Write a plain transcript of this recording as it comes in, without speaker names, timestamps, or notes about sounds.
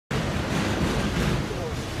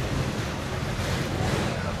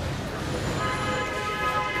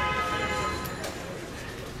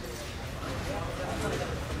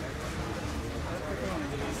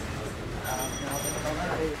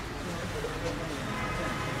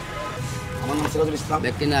সিরাজুল ইসলাম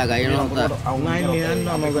ব্যক্তি না গায়ন হতা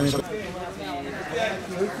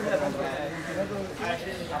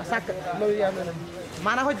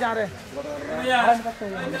মানা হয়ে যা রে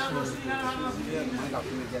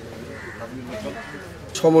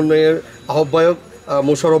সমন্বয়ের আহ্বায়ক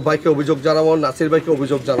মোশাররফ ভাইকে অভিযোগ জানাবো, নাসির ভাইকে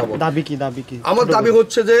অভিযোগ জানাবো। দাবি কি আমার দাবি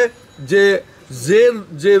হচ্ছে যে যে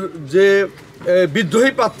যে যে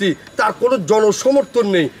বিদ্রোহী প্রার্থী তার কোনো জনসমর্থন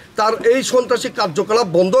নেই, তার এই সন্ত্রাসী কার্যকলাপ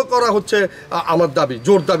বন্ধ করা হচ্ছে আমার দাবি,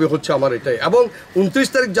 জোর দাবি হচ্ছে আমার এটাই। এবং 29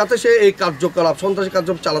 তারিখ যাতে সে এই কার্যকলাপ সন্ত্রাসী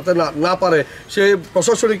কার্যকলাপ চালাতে না পারে সে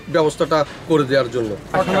প্রশাসনিক ব্যবস্থাটা করে দেওয়ার জন্য।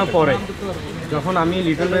 ঘটনার পরে যখন আমি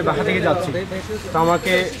লিটন ভাই বাসা থেকে যাচ্ছি তো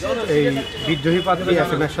আমাকে এই বিদ্রোহী প্রার্থী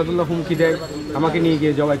এরশাদুল্লাহ হুমকি দেয়, আমাকে নিয়ে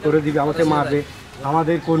গিয়ে জবাই করে দিবে, আমাকে মারবে।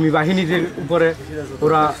 আমাদের কর্মী বাহিনীদের উপরে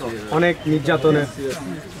ওরা অনেক নির্যাতনের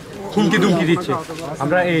হুমকি দুমকি দিচ্ছে।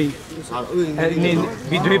 আমরা এই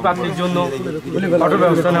বিদ্রোহী প্রার্থীর জন্য কঠোর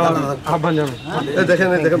ব্যবস্থা নেওয়ার আহ্বান জানাই।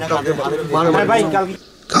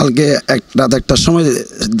 কালকে রাত 1টার সময়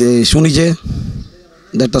শুনি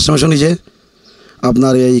যে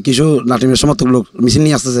আপনার এই কিছু নাটিমের সমর্থক লোক মিছিল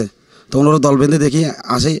নিয়ে আসতেছে। তখন ওরা দল বেঁধে দেখি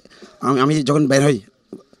আসে। আমি যখন বের হই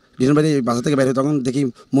লিটন ভাই বাসা থেকে বের হই তখন দেখি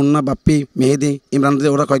মুন্না, বাপ্পি, মেহেদি, ইমরান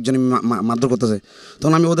ওরা কয়েকজন মারধর করতেছে।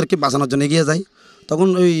 তখন আমি ওদেরকে বাঁচানোর জন্য এগিয়ে যাই। তখন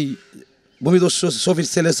ওই ভূমিদস্যু সফির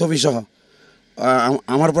ছেলে সফি সহ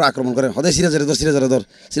আমার উপর আক্রমণ করে, হদে সিরাজের ধর।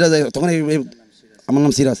 তখন আমার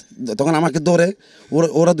নাম সিরাজ। তখন আমাকে দৌড়ে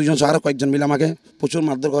ওরা দুজন সহ আরও কয়েকজন মিলে আমাকে প্রচুর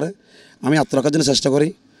মারধর করে। আমি আত্মরক্ষার জন্য চেষ্টা করি।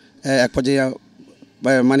 এক পর্যায়ে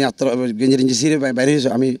মানে গেঞ্জি ছিঁড়ে বাইরে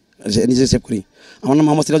আমি নিজে সেভ করি। আমার নাম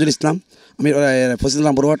মোহাম্মদ সিরাজুল ইসলাম, আমি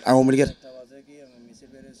ফসিলাম বরোয়াট আওয়ামী লীগের।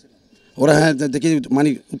 ওরা হ্যাঁ দেখি মানে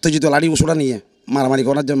উত্তেজিত লাঠি উঁচুটা নিয়ে মারামারি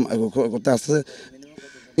করতে আসতেছে।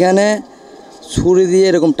 এখানে ছুরি দিয়ে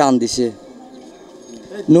এরকম টান দিছে।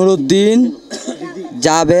 নুরুদ্দিন,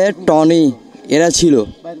 জাবেদ, টনি এরা ছিল।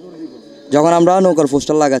 যখন আমরা নৌকার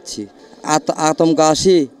পোস্টার লাগাচ্ছি আতঙ্ক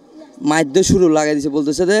আসি মাইদ্য শুরু লাগাই দিছে,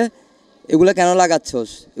 বলতেছে যে এগুলা কেন লাগাচ্ছস,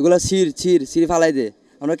 এগুলা ছিঁড়ে ফালাই দে।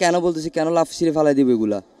 আমরা কেন বলতেছি কেন ছিঁড়ে ফালাই দিব,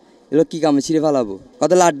 এগুলো কী কামে ছিঁড়ে ফালাবো?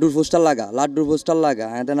 কত লাড্ডুর পোস্টার লাগা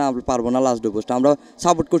হ্যাঁ না পারবো না লাড্ডুর পোস্টার। আমরা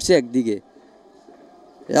সাপোর্ট করছি একদিকে,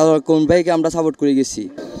 কোন ভাইকে আমরা সাপোর্ট করে গেছি।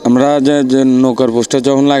 আমরা যে নৌকার পোস্টার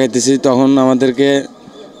যখন লাগাইতেছি তখন আমাদেরকে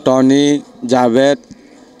টনি, জাভেদ,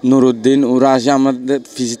 নুরুদ্দিন ওরা আসে আমাদের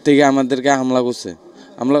ফিসির থেকে আমাদেরকে হামলা করছে।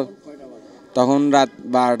 আমরা তখন রাত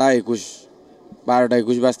 12টা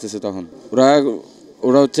 21 বাজতেছে। তখন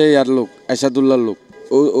ওরা হচ্ছে ইয়ার লোক, এরশাদুল্লাহর লোক।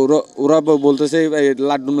 ওরা বলতেছে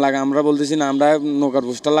লাড্ডুম লাগা, আমরা বলতেছি না আমরা নৌকার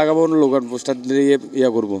পোস্টার লাগাবো, নৌকার পোস্টার দিয়ে ইয়া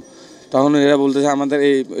করবো। তখন এরা বলতেছে আমাদের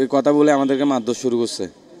এই কথা বলে আমাদেরকে মারধর শুরু করছে।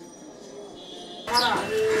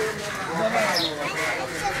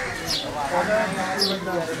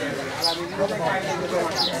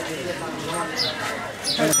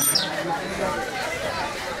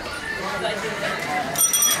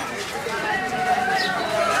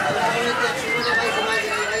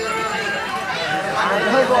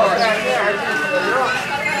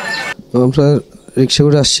 আমরা রিক্সা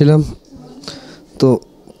করে আসছিলাম, তো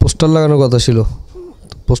পোস্টার লাগানোর কথা ছিল।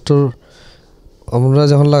 পোস্টার আমরা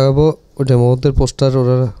যখন লাগাবো ওইটা মহতের পোস্টার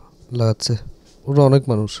ওরা লাগাচ্ছে, ওরা অনেক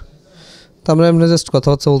মানুষ। তো আমরা এমনি জাস্ট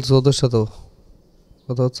কথাবার্তা বলছি ওদের সাথেও।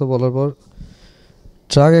 কথাবার্তা বলার পর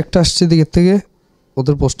ট্রাক একটা আসছে দিকের থেকে,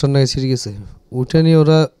 ওদের পোস্টার নাকি ছিঁড়ে গেছে, ওইটা নিয়ে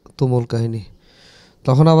ওরা তুমুল কাহিনী।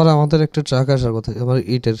 তখন আবার আমাদের একটা ট্রাক আসার কথা, আমার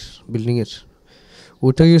ইটের বিল্ডিংয়ের,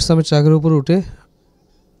 ওইটা গিয়েছে। আমি ট্রাকের উপর উঠে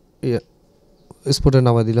স্পটে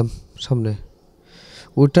নামাই দিলাম সামনে।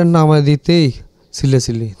 ওইটার নামাই দিতেই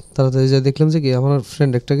সিলি তাড়াতাড়ি যা দেখলাম যে কি আমার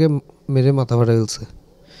ফ্রেন্ড একটাকে মেরে মাথা ফাটা গেছে,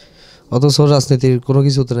 অথচ রাজনীতির কোনো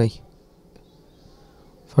কিছুতে নাই।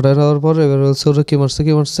 ফাটাই নেওয়ার পর এবার বলছে ওরা কে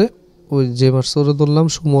মারছে, ওই যে মারছে ওরা ধরলাম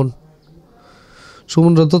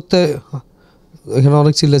সুমনরা ধরতে এখানে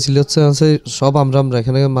অনেক চিল্লাচিল্লি হচ্ছে, সব আমরা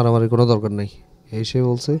এখানে মারামারি কোনো দরকার নাই এসে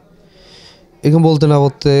বলছে। এখন বলতে না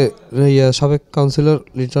বলতে সাবেক কাউন্সিলর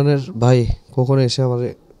লিটনের ভাই কখন এসে আমার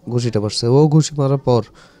ঘুষিটা পারছে। ও ঘুষি মারার পর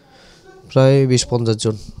প্রায় 20-50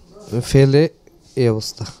 জন ফেলে এই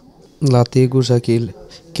অবস্থা, লাতি, ঘুষা, কিল,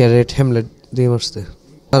 ক্যারেট, হ্যামলেট দিয়ে মারছে।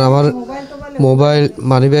 আর আমার মোবাইল,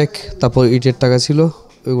 মানি ব্যাগ, তারপর ইটের টাকা ছিল,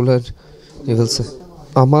 ওইগুলো নিয়ে ফেলছে।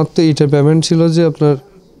 আমার তো ইটের পেমেন্ট ছিল যে আপনার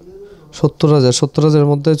 70,000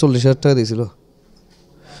 মধ্যে 40,000 টাকা দিয়েছিল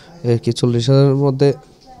আর কি। 40,000-এর মধ্যে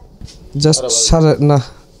জাস্ট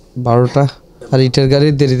 12টা। আর ইটের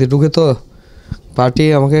গাড়ির দেরিতে ঢুকে তো পার্টি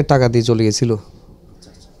আমাকে টাকা দিয়ে চলে গেছিলো।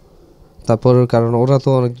 তারপর কারণ ওরা তো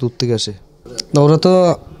অনেক দূর থেকে আসে, ওরা তো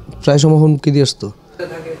প্রায় সময় হুমকি দিয়ে আসতো।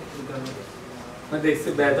 দেখছি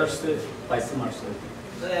ব্যাট আসছে পাইছে মারছে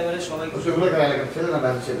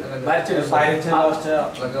বাইরে ছিল